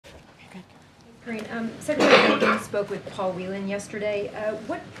Great. Secretary Blinken spoke with Paul Whelan yesterday.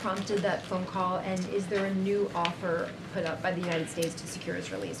 What prompted that phone call, and is there a new offer put up by the United States to secure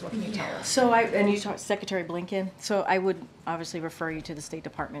his release? What can you tell us? So and you talked Secretary Blinken. So I would obviously refer you to the State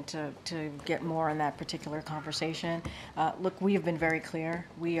Department to get more on that particular conversation. Look, we have been very clear.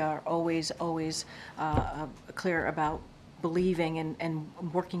 We are always clear about believing and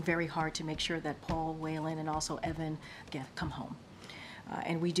working very hard to make sure that Paul Whelan and also Evan come home.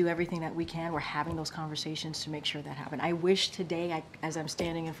 And we do everything that we can. We're having those conversations to make sure that happens. I wish today, as I'm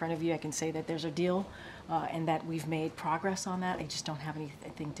standing in front of you, I can say that there's a deal and that we've made progress on that. I just don't have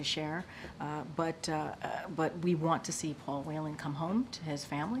anything to share. But we want to see Paul Whelan come home to his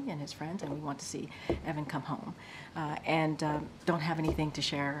family and his friends, and we want to see Evan come home. And don't have anything to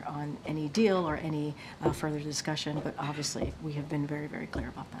share on any deal or any further discussion, but obviously we have been very, very clear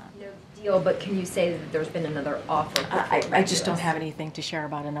about that. No deal, but can you say that there's been another offer? I just don't have anything to share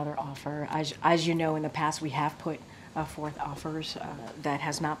about another offer. As you know, in the past we have put forth offers that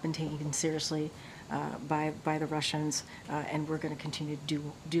has not been taken seriously by the Russians, and we're going to continue to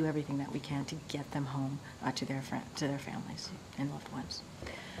do everything that we can to get them home to their families and loved ones.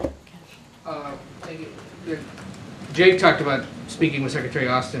 Jake talked about speaking with Secretary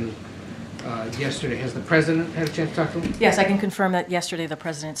Austin yesterday. Has the President had a chance to talk to him? Yes, I can confirm that yesterday the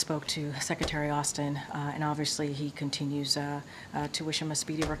President spoke to Secretary Austin, and obviously he continues to wish him a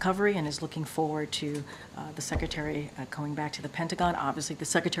speedy recovery and is looking forward to the Secretary going back to the Pentagon. Obviously the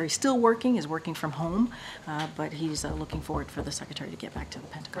Secretary is still working, is working from home, but he's looking forward for the Secretary to get back to the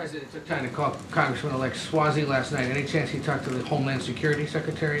Pentagon. The President took time to call Congressman-elect Swazi last night. Any chance he talked to the Homeland Security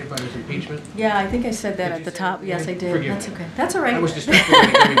Secretary about his impeachment? Yeah, I think I said that at the top. Yes, I did. Forgive That's me. okay. That's all right. I was distracted by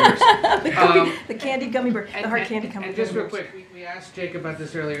the gummy bears. The candied gummy bear, the hard candy gummy bear. And just real quick, we asked Jake about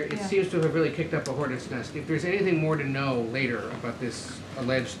this earlier. It Yeah. seems to have really kicked up a hornet's nest. If there's anything more to know later about this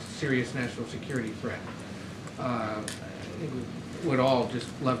alleged serious national security threat, we would all just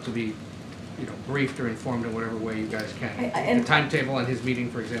love to be, briefed or informed in whatever way you guys can. The timetable on his meeting,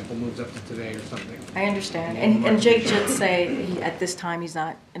 for example, moves up to today or something. I understand. And Jake did say at this time he's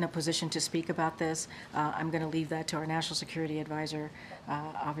not in a position to speak about this. I'm going to leave that to our National Security Advisor.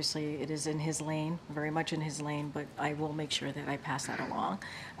 Obviously, it is in his lane, very much in his lane, but I will make sure that I pass that along.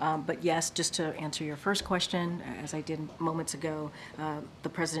 But yes, just to answer your first question, as I did moments ago, the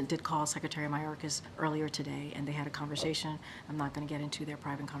President did call Secretary Mayorkas earlier today, and they had a conversation. I'm not going to get into their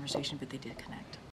private conversation, but they did connect.